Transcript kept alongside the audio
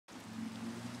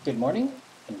Good morning,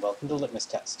 and welcome to Litmus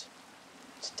Test.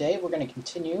 Today we're going to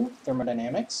continue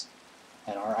thermodynamics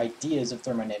and our ideas of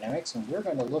thermodynamics, and we're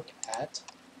going to look at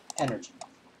energy.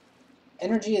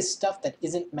 Energy is stuff that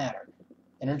isn't matter.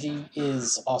 Energy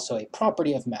is also a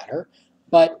property of matter,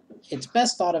 but it's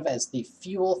best thought of as the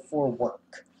fuel for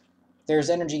work. There's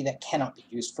energy that cannot be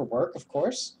used for work, of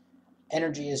course.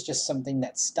 Energy is just something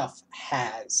that stuff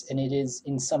has, and it is,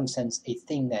 in some sense, a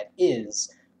thing that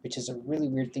is, which is a really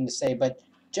weird thing to say, but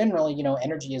generally,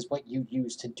 energy is what you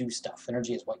use to do stuff.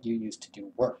 Energy is what you use to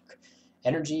do work.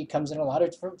 Energy comes in a lot of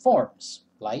different forms: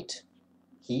 light,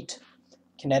 heat,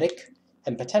 kinetic,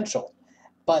 and potential.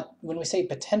 But when we say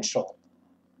potential,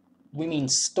 we mean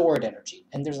stored energy.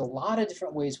 And there's a lot of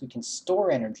different ways we can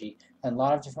store energy, and a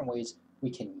lot of different ways we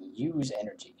can use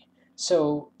energy.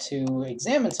 So to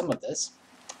examine some of this,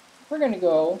 we're going to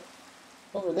go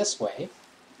over this way.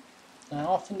 And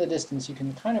off in the distance, you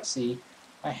can kind of see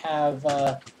I have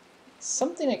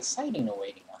something exciting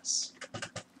awaiting us.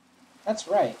 That's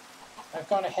right. I've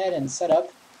gone ahead and set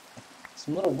up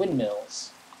some little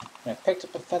windmills. And I've picked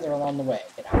up a feather along the way.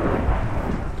 Get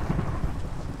out.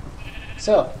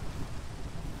 So,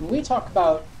 when we talk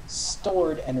about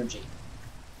stored energy,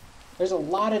 there's a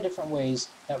lot of different ways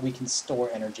that we can store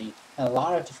energy, and a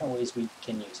lot of different ways we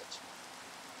can use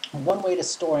it. One way to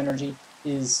store energy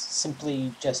is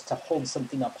simply just to hold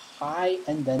something up high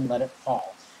and then let it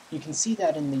fall. You can see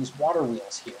that in these water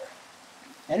wheels here.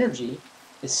 Energy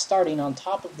is starting on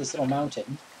top of this little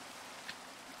mountain,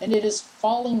 and it is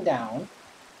falling down,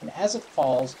 and as it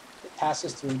falls, it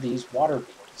passes through these water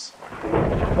wheels.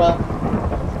 Well,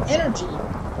 energy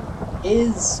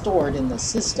is stored in the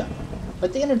system,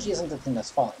 but the energy isn't the thing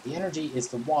that's falling. The energy is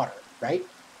the water, right?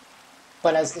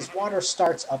 But as this water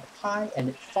starts up high and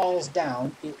it falls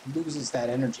down, it loses that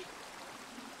energy.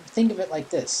 Think of it like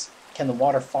this. Can the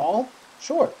water fall?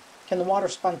 Sure. Can the water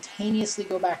spontaneously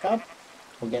go back up?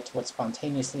 We'll get to what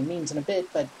spontaneously means in a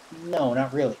bit, but no,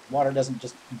 not really. Water doesn't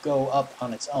just go up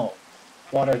on its own.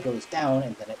 Water goes down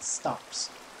and then it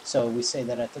stops. So we say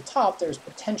that at the top there's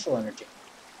potential energy,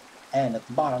 and at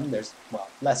the bottom there's, well,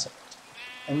 less of it.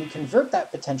 And we convert that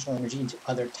potential energy into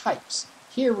other types.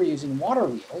 Here we're using water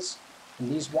wheels, and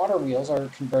these water wheels are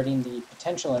converting the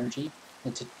potential energy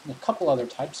into a couple other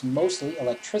types, mostly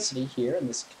electricity here in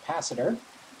this capacitor,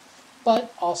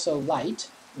 but also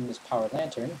light in this power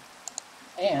lantern,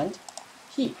 and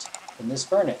heat in this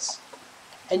furnace.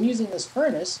 And using this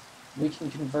furnace, we can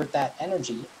convert that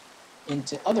energy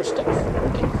into other stuff.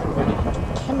 We can convert it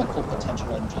into chemical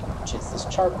potential energy, which is this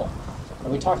charcoal.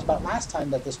 And we talked about last time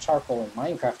that this charcoal in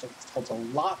Minecraft holds a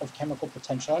lot of chemical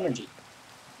potential energy.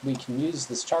 We can use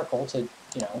this charcoal to,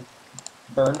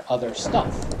 burn other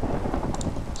stuff.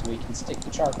 So we can stick the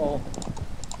charcoal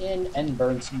in and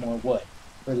burn some more wood,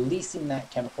 releasing that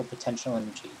chemical potential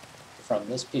energy from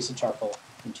this piece of charcoal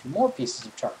into more pieces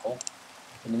of charcoal.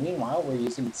 In the meanwhile, we're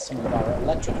using some of our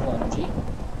electrical energy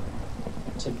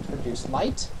to produce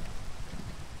light,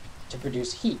 to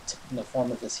produce heat in the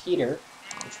form of this heater,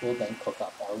 which will then cook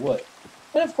up our wood.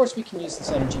 And of course we can use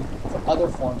this energy for other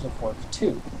forms of work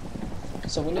too.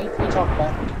 So when we talk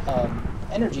about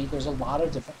energy, there's a lot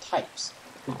of different types.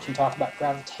 We can talk about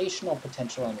gravitational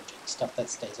potential energy, stuff that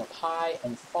stays up high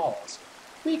and falls.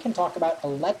 We can talk about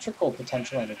electrical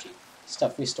potential energy,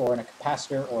 stuff we store in a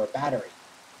capacitor or a battery.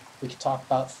 We can talk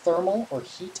about thermal or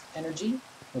heat energy,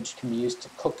 which can be used to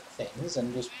cook things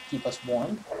and just keep us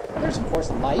warm. There's, of course,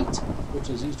 light, which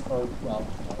is used for,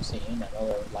 seeing and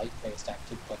other light-based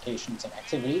applications and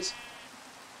activities.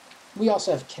 We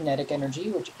also have kinetic energy,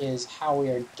 which is how we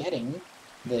are getting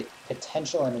the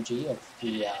potential energy of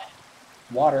the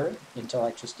water into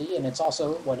electricity, and it's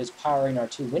also what is powering our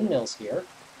two windmills here.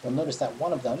 You'll notice that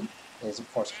one of them is,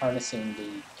 of course, harnessing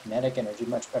the kinetic energy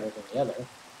much better than the other.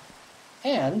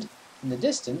 And in the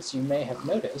distance, you may have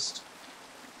noticed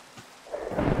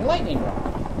a lightning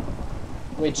rod,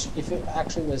 which, if it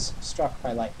actually was struck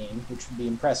by lightning, which would be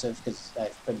impressive because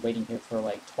I've been waiting here for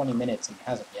like 20 minutes and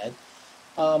hasn't yet,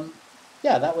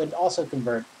 that would also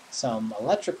convert some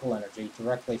electrical energy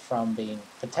directly from being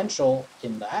potential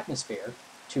in the atmosphere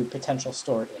to potential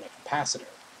stored in a capacitor.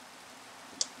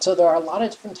 So there are a lot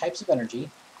of different types of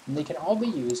energy, and they can all be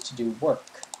used to do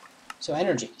work. So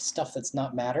energy, stuff that's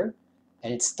not matter,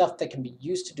 and it's stuff that can be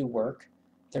used to do work.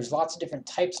 There's lots of different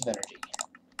types of energy.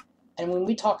 And when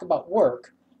we talk about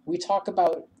work, we talk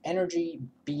about energy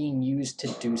being used to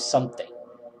do something,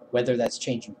 whether that's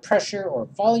changing pressure or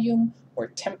volume or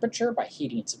temperature by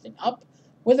heating something up,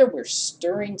 whether we're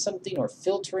stirring something or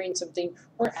filtering something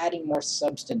or adding more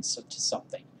substance to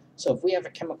something. So if we have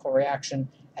a chemical reaction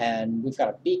and we've got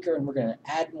a beaker and we're going to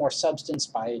add more substance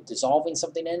by dissolving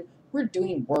something in, we're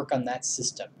doing work on that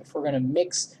system. If we're going to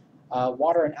mix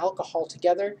water and alcohol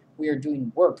together, we are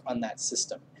doing work on that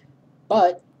system.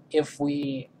 But if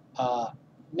we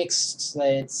mix,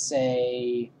 let's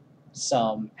say,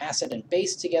 some acid and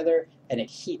base together and it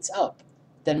heats up,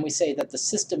 then we say that the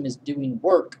system is doing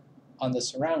work on the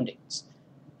surroundings.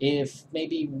 If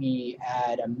maybe we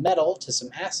add a metal to some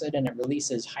acid and it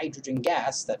releases hydrogen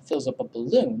gas that fills up a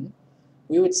balloon,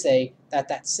 we would say that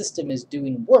that system is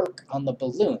doing work on the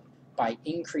balloon by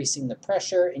increasing the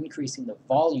pressure, increasing the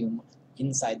volume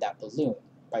inside that balloon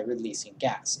by releasing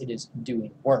gas. It is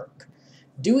doing work.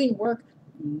 Doing work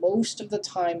most of the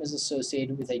time is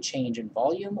associated with a change in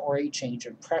volume or a change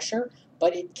in pressure,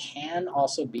 but it can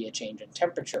also be a change in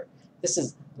temperature. This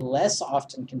is less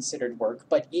often considered work,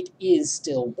 but it is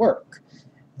still work.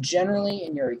 Generally,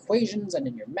 in your equations and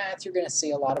in your math, you're going to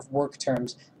see a lot of work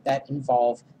terms that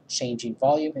involve changing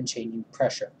volume and changing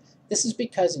pressure. This is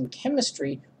because in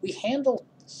chemistry, we handle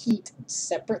heat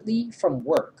separately from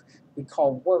work. We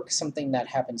call work something that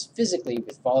happens physically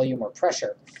with volume or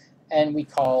pressure, and we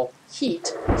call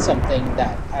heat something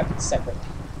that happens separately.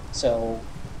 So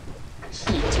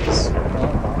heat is,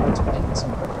 well, I'll explain this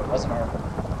on purpose. It wasn't our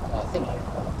thingy,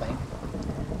 I don't think.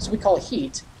 So we call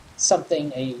heat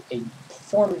something, a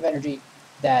form of energy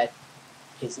that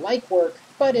is like work,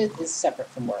 but it is separate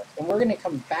from work. And we're going to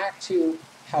come back to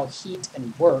how heat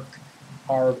and work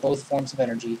are both forms of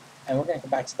energy, and we're going to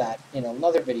come back to that in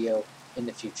another video in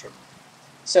the future.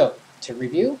 So, to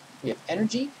review, we have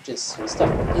energy, which is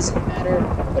stuff that isn't matter,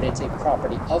 but it's a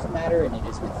property of matter, and it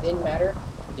is within matter.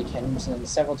 It comes in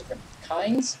several different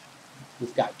kinds.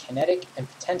 We've got kinetic and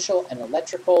potential and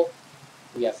electrical.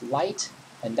 We have light,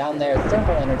 and down there,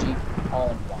 thermal energy,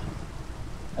 all in one.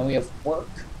 And we have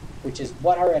work, which is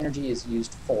what our energy is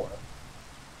used for.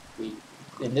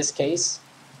 In this case,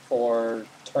 for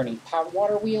turning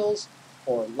water wheels,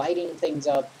 or lighting things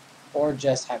up, or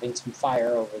just having some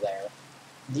fire over there.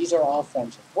 These are all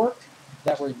forms of work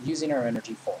that we're using our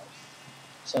energy for.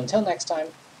 So until next time,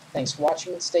 thanks for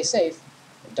watching, stay safe,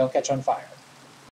 and don't catch on fire.